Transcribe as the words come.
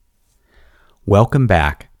Welcome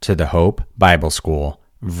back to the Hope Bible School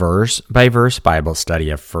verse-by-verse Bible study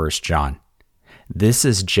of 1 John. This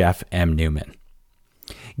is Jeff M. Newman.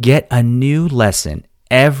 Get a new lesson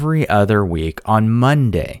every other week on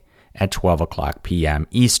Monday at 12 o'clock p.m.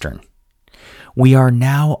 Eastern. We are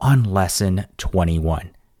now on lesson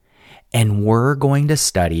 21, and we're going to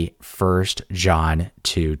study 1 John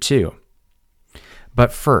 2:2.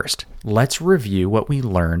 But first, let's review what we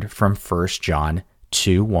learned from 1 John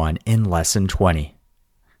 2:1 in lesson 20.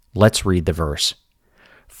 Let's read the verse.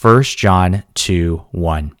 1 John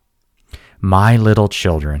 2:1. My little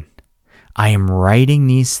children, I am writing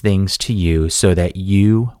these things to you so that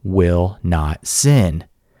you will not sin.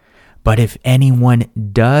 But if anyone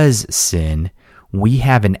does sin, we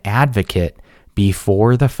have an advocate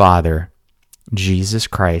before the Father, Jesus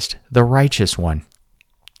Christ, the righteous one.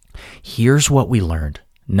 Here's what we learned.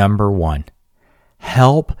 Number 1,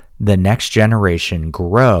 help the next generation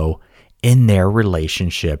grow in their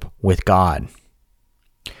relationship with God.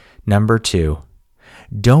 Number 2,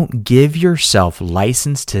 don't give yourself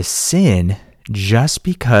license to sin just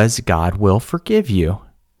because God will forgive you.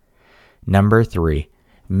 Number 3,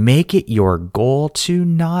 make it your goal to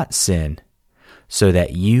not sin so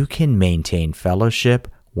that you can maintain fellowship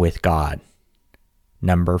with God.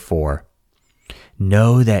 Number 4,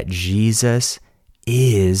 know that Jesus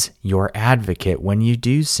is your advocate when you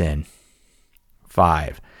do sin.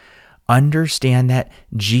 5, understand that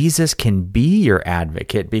Jesus can be your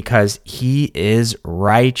advocate because he is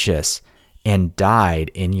righteous and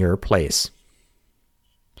died in your place.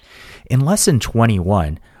 In lesson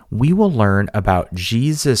 21, we will learn about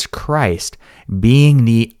Jesus Christ being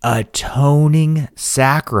the atoning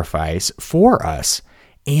sacrifice for us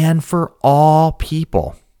and for all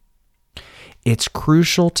people. It's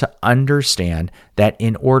crucial to understand that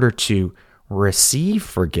in order to receive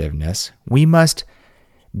forgiveness, we must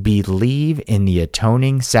believe in the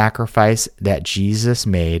atoning sacrifice that Jesus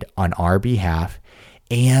made on our behalf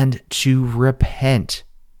and to repent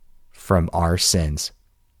from our sins.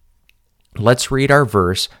 Let's read our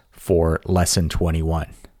verse for lesson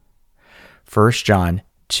 21. 1 John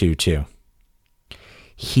 2:2.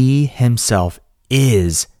 He himself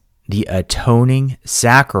is the atoning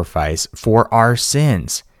sacrifice for our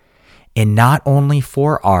sins, and not only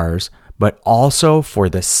for ours, but also for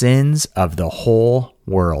the sins of the whole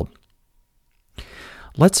world.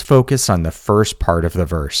 Let's focus on the first part of the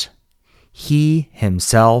verse. He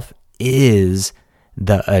himself is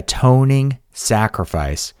the atoning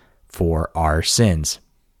sacrifice for our sins.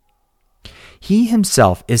 He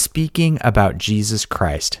himself is speaking about Jesus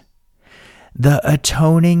Christ. The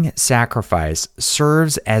atoning sacrifice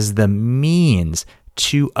serves as the means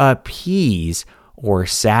to appease or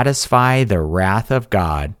satisfy the wrath of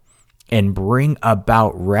God and bring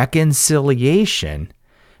about reconciliation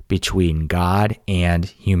between God and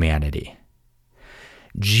humanity.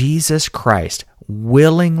 Jesus Christ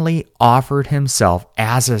willingly offered himself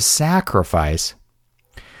as a sacrifice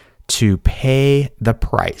to pay the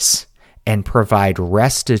price and provide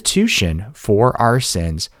restitution for our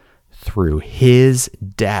sins through his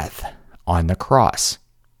death on the cross.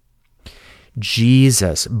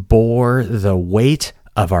 Jesus bore the weight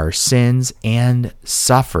of our sins and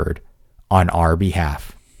suffered on our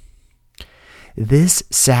behalf. This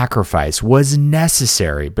sacrifice was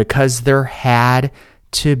necessary because there had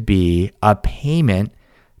to be a payment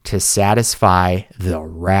to satisfy the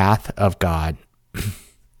wrath of God.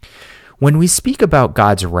 When we speak about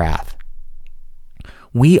God's wrath,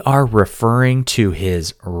 we are referring to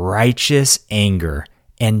his righteous anger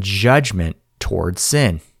and judgment towards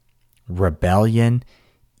sin, rebellion,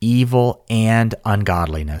 evil, and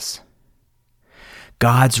ungodliness.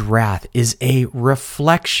 God's wrath is a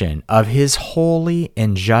reflection of his holy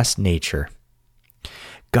and just nature.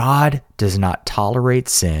 God does not tolerate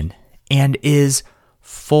sin and is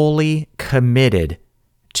fully committed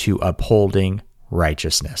to upholding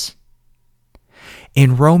righteousness.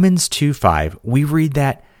 In Romans 2:5, we read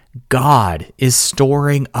that God is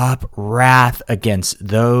storing up wrath against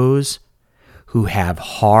those who have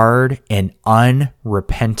hard and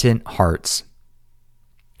unrepentant hearts.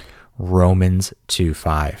 Romans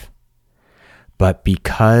 2:5. But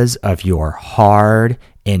because of your hard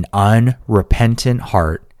and unrepentant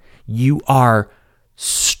heart, you are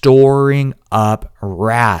storing up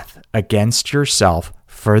wrath against yourself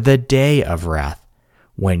for the day of wrath,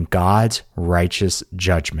 when God's righteous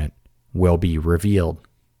judgment will be revealed.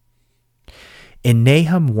 In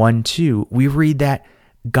Nahum 1:2, we read that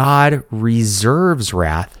God reserves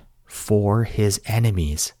wrath for his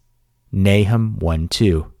enemies. Nahum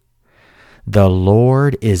 1:2. The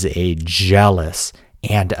Lord is a jealous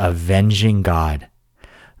and avenging God.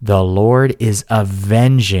 The Lord is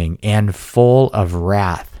avenging and full of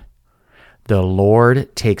wrath. The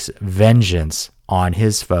Lord takes vengeance on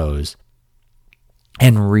his foes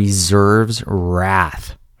and reserves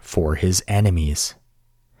wrath for his enemies.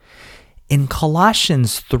 In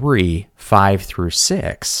Colossians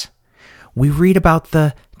 3:5-6, we read about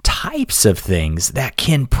the types of things that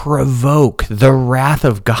can provoke the wrath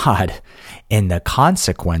of God and the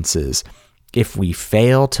consequences if we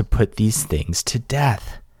fail to put these things to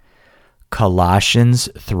death. Colossians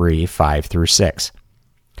 3:5-6.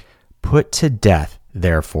 Put to death,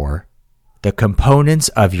 therefore, the components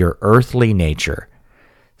of your earthly nature: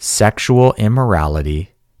 sexual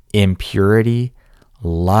immorality, impurity,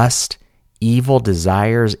 lust, evil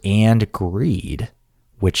desires, and greed,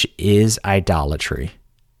 which is idolatry.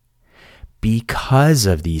 Because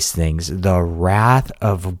of these things, the wrath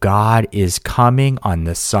of God is coming on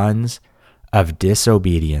the sons of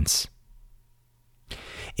disobedience.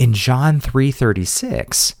 In John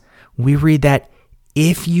 3:36, we read that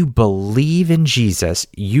if you believe in Jesus,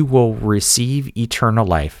 you will receive eternal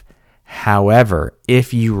life. However,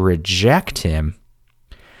 if you reject him,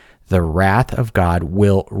 the wrath of God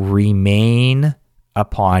will remain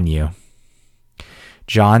upon you.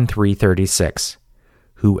 John 3:36.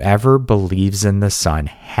 Whoever believes in the Son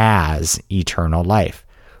has eternal life.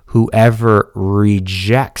 Whoever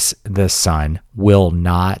rejects the Son will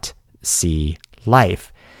not see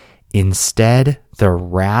life. Instead, the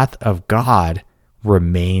wrath of God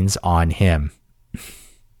remains on him.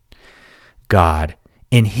 God,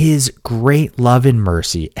 in his great love and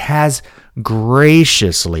mercy, has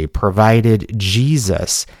graciously provided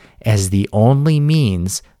Jesus as the only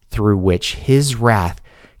means through which his wrath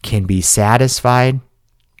can be satisfied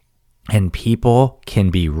and people can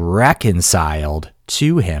be reconciled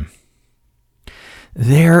to him.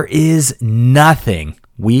 There is nothing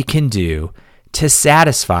we can do to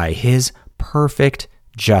satisfy his perfect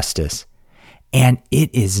justice, and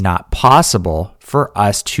it is not possible for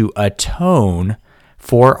us to atone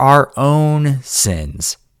for our own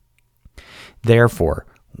sins. Therefore,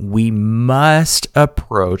 we must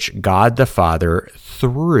approach God the Father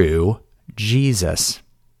through Jesus.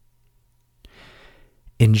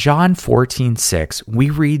 In John 14:6, we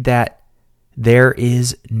read that there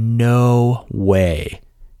is no way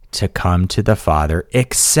to come to the Father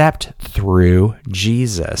except through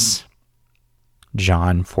Jesus.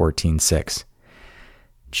 John 14:6.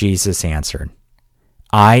 Jesus answered,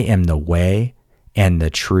 I am the way and the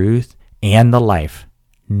truth and the life.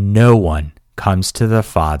 No one comes to the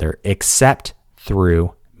Father except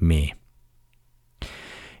through me.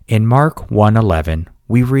 In Mark 1:11,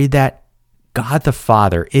 we read that God the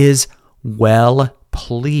Father is well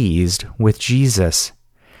pleased with Jesus.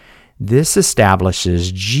 This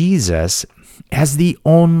establishes Jesus as the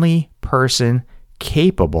only person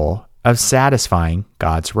capable of satisfying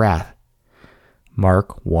God's wrath.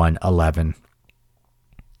 Mark 1:11.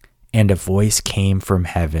 And a voice came from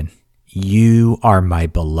heaven, You are my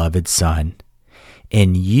beloved Son,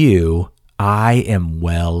 in you I am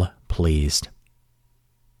well pleased.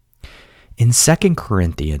 In 2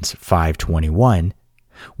 Corinthians 5:21,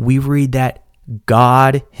 we read that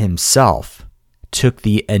God himself took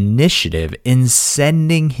the initiative in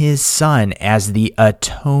sending his Son as the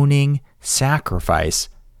atoning sacrifice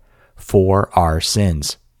for our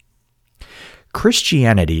sins.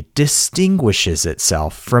 Christianity distinguishes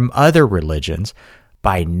itself from other religions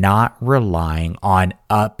by not relying on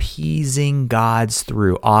appeasing gods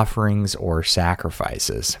through offerings or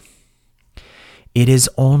sacrifices. It is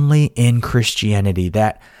only in Christianity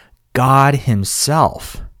that God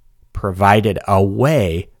himself provided a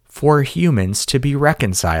way for humans to be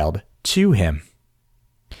reconciled to him.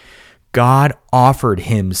 God offered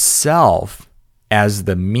himself as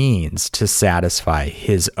the means to satisfy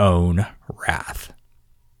his own wrath.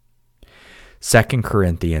 2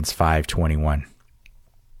 Corinthians 5:21.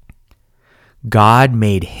 God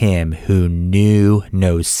made him who knew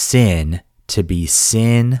no sin to be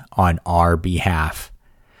sin on our behalf,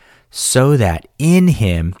 so that in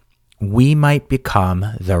him we might become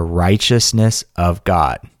the righteousness of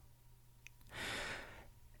God.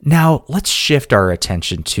 Now, let's shift our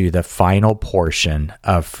attention to the final portion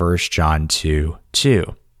of 1 John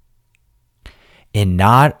 2:2. And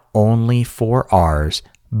not only for ours,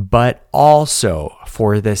 but also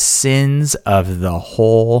for the sins of the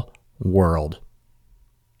whole world.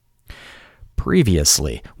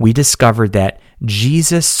 Previously, we discovered that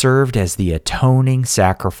Jesus served as the atoning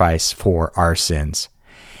sacrifice for our sins.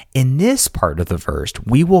 In this part of the verse,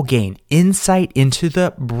 we will gain insight into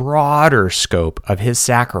the broader scope of his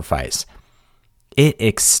sacrifice. It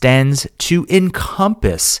extends to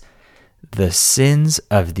encompass the sins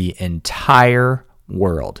of the entire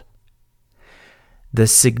world. The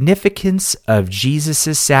significance of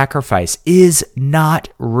Jesus' sacrifice is not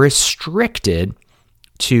restricted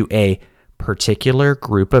to a particular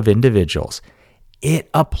group of individuals. It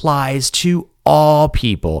applies to all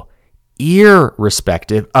people,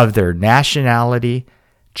 irrespective of their nationality,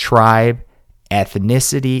 tribe,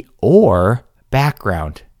 ethnicity, or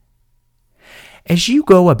background. As you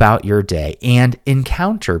go about your day and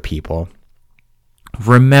encounter people,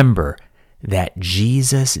 remember that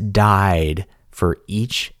Jesus died for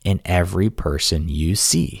each and every person you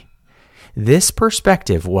see. This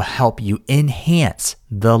perspective will help you enhance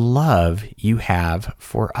the love you have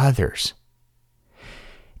for others.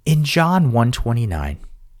 In John 1:29,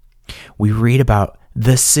 we read about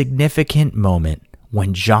the significant moment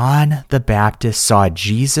when John the Baptist saw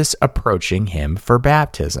Jesus approaching him for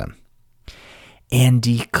baptism and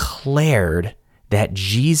declared that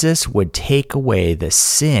Jesus would take away the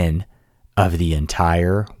sin of the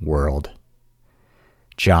entire world.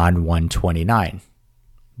 John 1:29.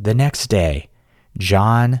 The next day,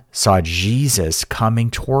 John saw Jesus coming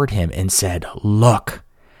toward him and said, "Look,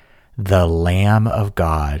 the Lamb of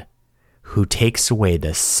God who takes away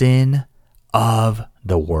the sin of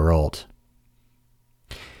the world."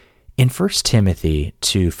 In 1 Timothy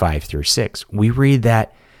 2:5-6, we read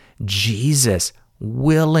that Jesus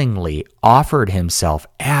willingly offered himself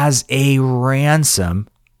as a ransom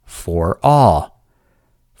for all.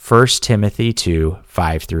 1 Timothy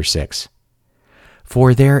 2:5-6.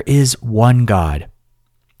 For there is one God,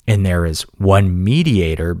 and there is one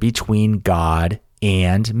mediator between God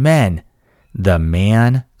and men, the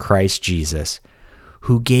man Christ Jesus,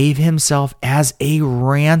 who gave himself as a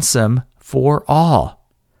ransom for all.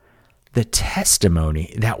 The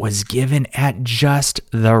testimony that was given at just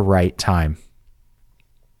the right time.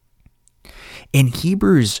 In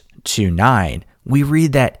Hebrews 2:9, we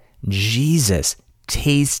read that Jesus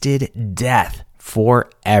tasted death for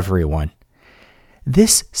everyone.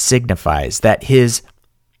 This signifies that his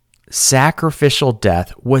sacrificial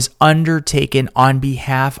death was undertaken on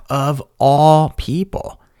behalf of all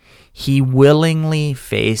people. He willingly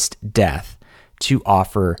faced death to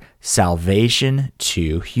offer salvation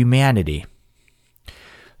to humanity.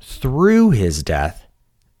 Through his death,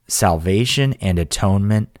 salvation and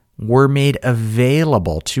atonement were made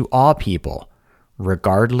available to all people,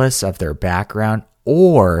 regardless of their background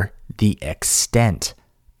or the extent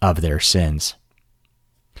of their sins.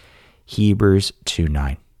 Hebrews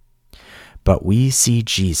 2:9. But we see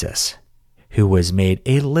Jesus, who was made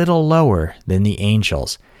a little lower than the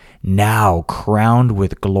angels, now crowned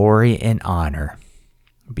with glory and honor,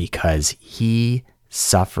 because he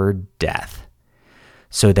suffered death,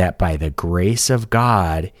 so that by the grace of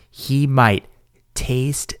God he might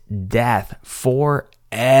taste death for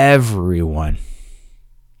everyone.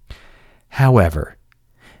 However,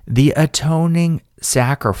 the atoning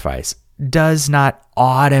sacrifice does not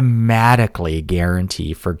automatically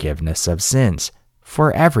guarantee forgiveness of sins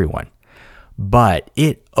for everyone, but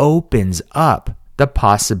it opens up the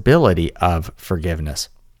possibility of forgiveness.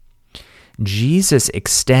 Jesus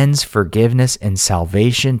extends forgiveness and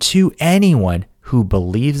salvation to anyone who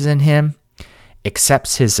believes in him,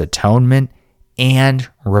 accepts his atonement, and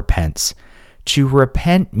repents. To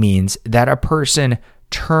repent means that a person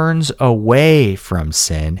turns away from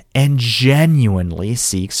sin and genuinely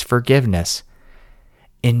seeks forgiveness.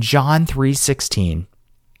 In John 3:16,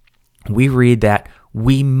 we read that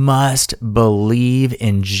we must believe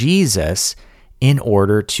in Jesus in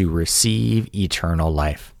order to receive eternal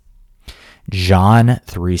life. John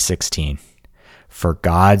 3:16, for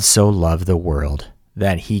God so loved the world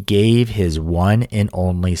that he gave his one and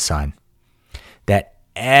only Son, that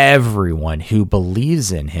everyone who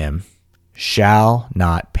believes in him shall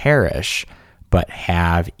not perish, but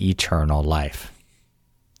have eternal life.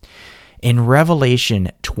 In Revelation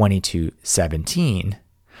 22:17,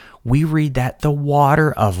 we read that the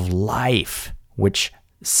water of life, which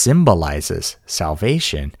symbolizes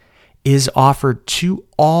salvation, is offered to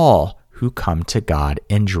all who come to God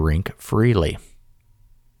and drink freely.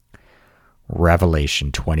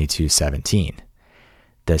 Revelation 22:17,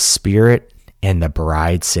 the Spirit and the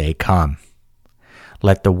bride say, "Come."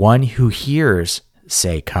 Let the one who hears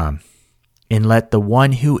say, "Come." And let the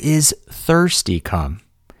one who is thirsty come.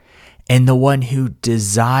 And the one who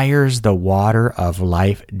desires the water of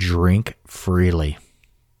life drink freely.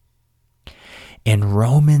 In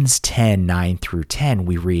Romans 10:9-10,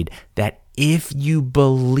 we read that if you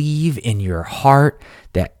believe in your heart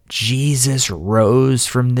that Jesus rose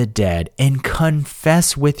from the dead and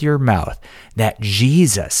confess with your mouth that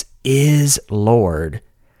Jesus is Lord,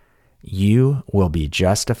 you will be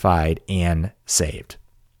justified and saved.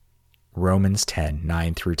 Romans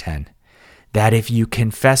 10:9-10. That if you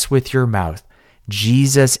confess with your mouth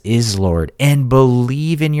Jesus is Lord and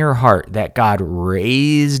believe in your heart that God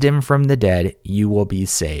raised him from the dead, you will be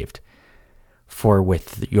saved. For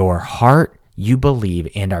with your heart you believe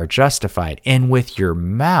and are justified, and with your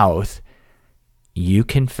mouth you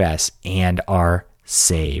confess and are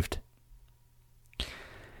saved.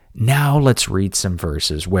 Now let's read some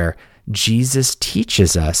verses where Jesus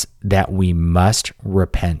teaches us that we must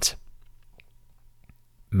repent.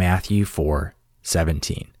 Matthew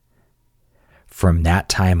 4:17. From that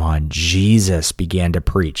time on, Jesus began to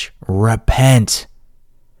preach, "Repent,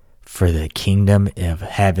 for the kingdom of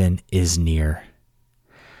heaven is near."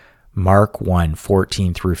 Mark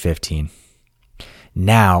 1:14-15.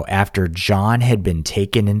 Now, after John had been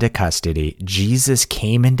taken into custody, Jesus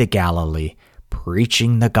came into Galilee,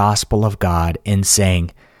 preaching the gospel of God and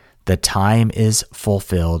saying, "The time is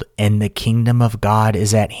fulfilled and the kingdom of God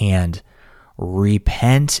is at hand.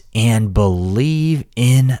 Repent and believe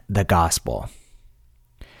in the gospel."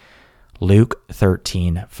 Luke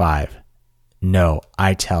 13:5. No,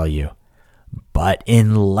 I tell you, but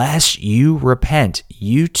unless you repent,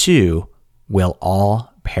 you too will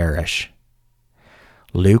all perish.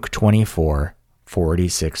 Luke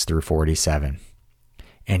 24:46-47.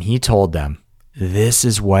 And he told them, "This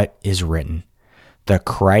is what is written. The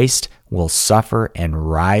Christ will suffer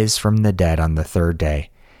and rise from the dead on the third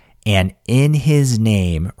day, and in his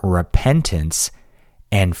name repentance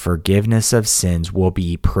and forgiveness of sins will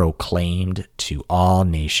be proclaimed to all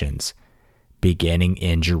nations, beginning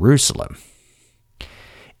in Jerusalem."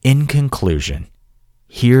 In conclusion,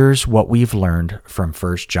 here's what we've learned from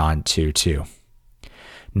 1 John 2:2.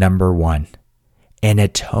 Number 1, an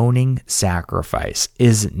atoning sacrifice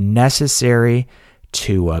is necessary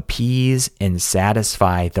to appease and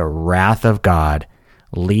satisfy the wrath of God,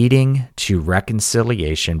 leading to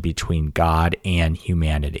reconciliation between God and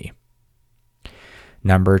humanity.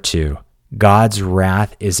 Number 2, God's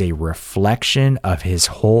wrath is a reflection of his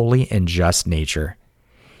holy and just nature.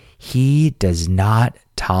 He does not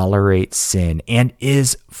tolerate sin and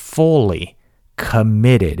is fully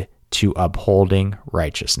committed to upholding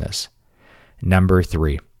righteousness. Number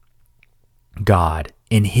 3, God,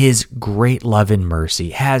 in his great love and mercy,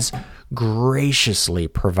 has graciously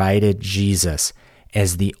provided Jesus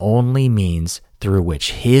as the only means through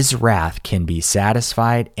which his wrath can be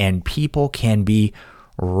satisfied and people can be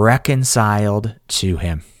reconciled to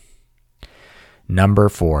him. Number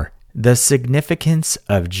 4, the significance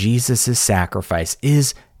of Jesus' sacrifice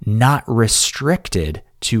is not restricted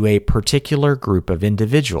to a particular group of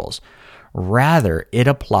individuals. Rather, it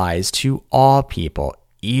applies to all people,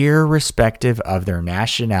 irrespective of their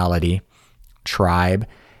nationality, tribe,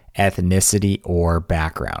 ethnicity, or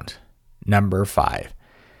background. Number 5,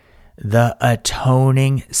 the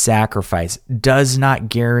atoning sacrifice does not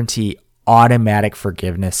guarantee automatic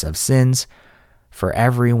forgiveness of sins for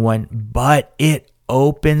everyone, but it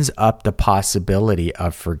opens up the possibility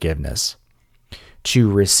of forgiveness.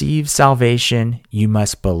 To receive salvation, you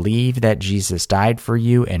must believe that Jesus died for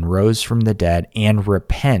you and rose from the dead and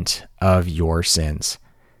repent of your sins.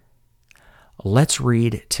 Let's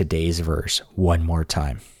read today's verse one more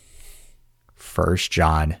time. 1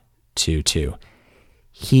 John 2:2.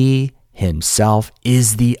 He himself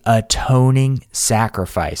is the atoning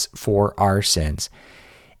sacrifice for our sins,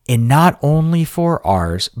 and not only for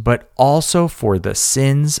ours, but also for the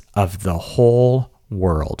sins of the whole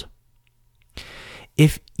world.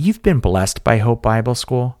 If you've been blessed by Hope Bible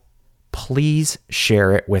School, please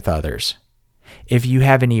share it with others. If you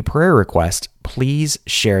have any prayer requests, please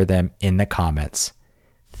share them in the comments.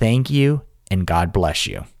 Thank you, and God bless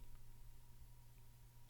you.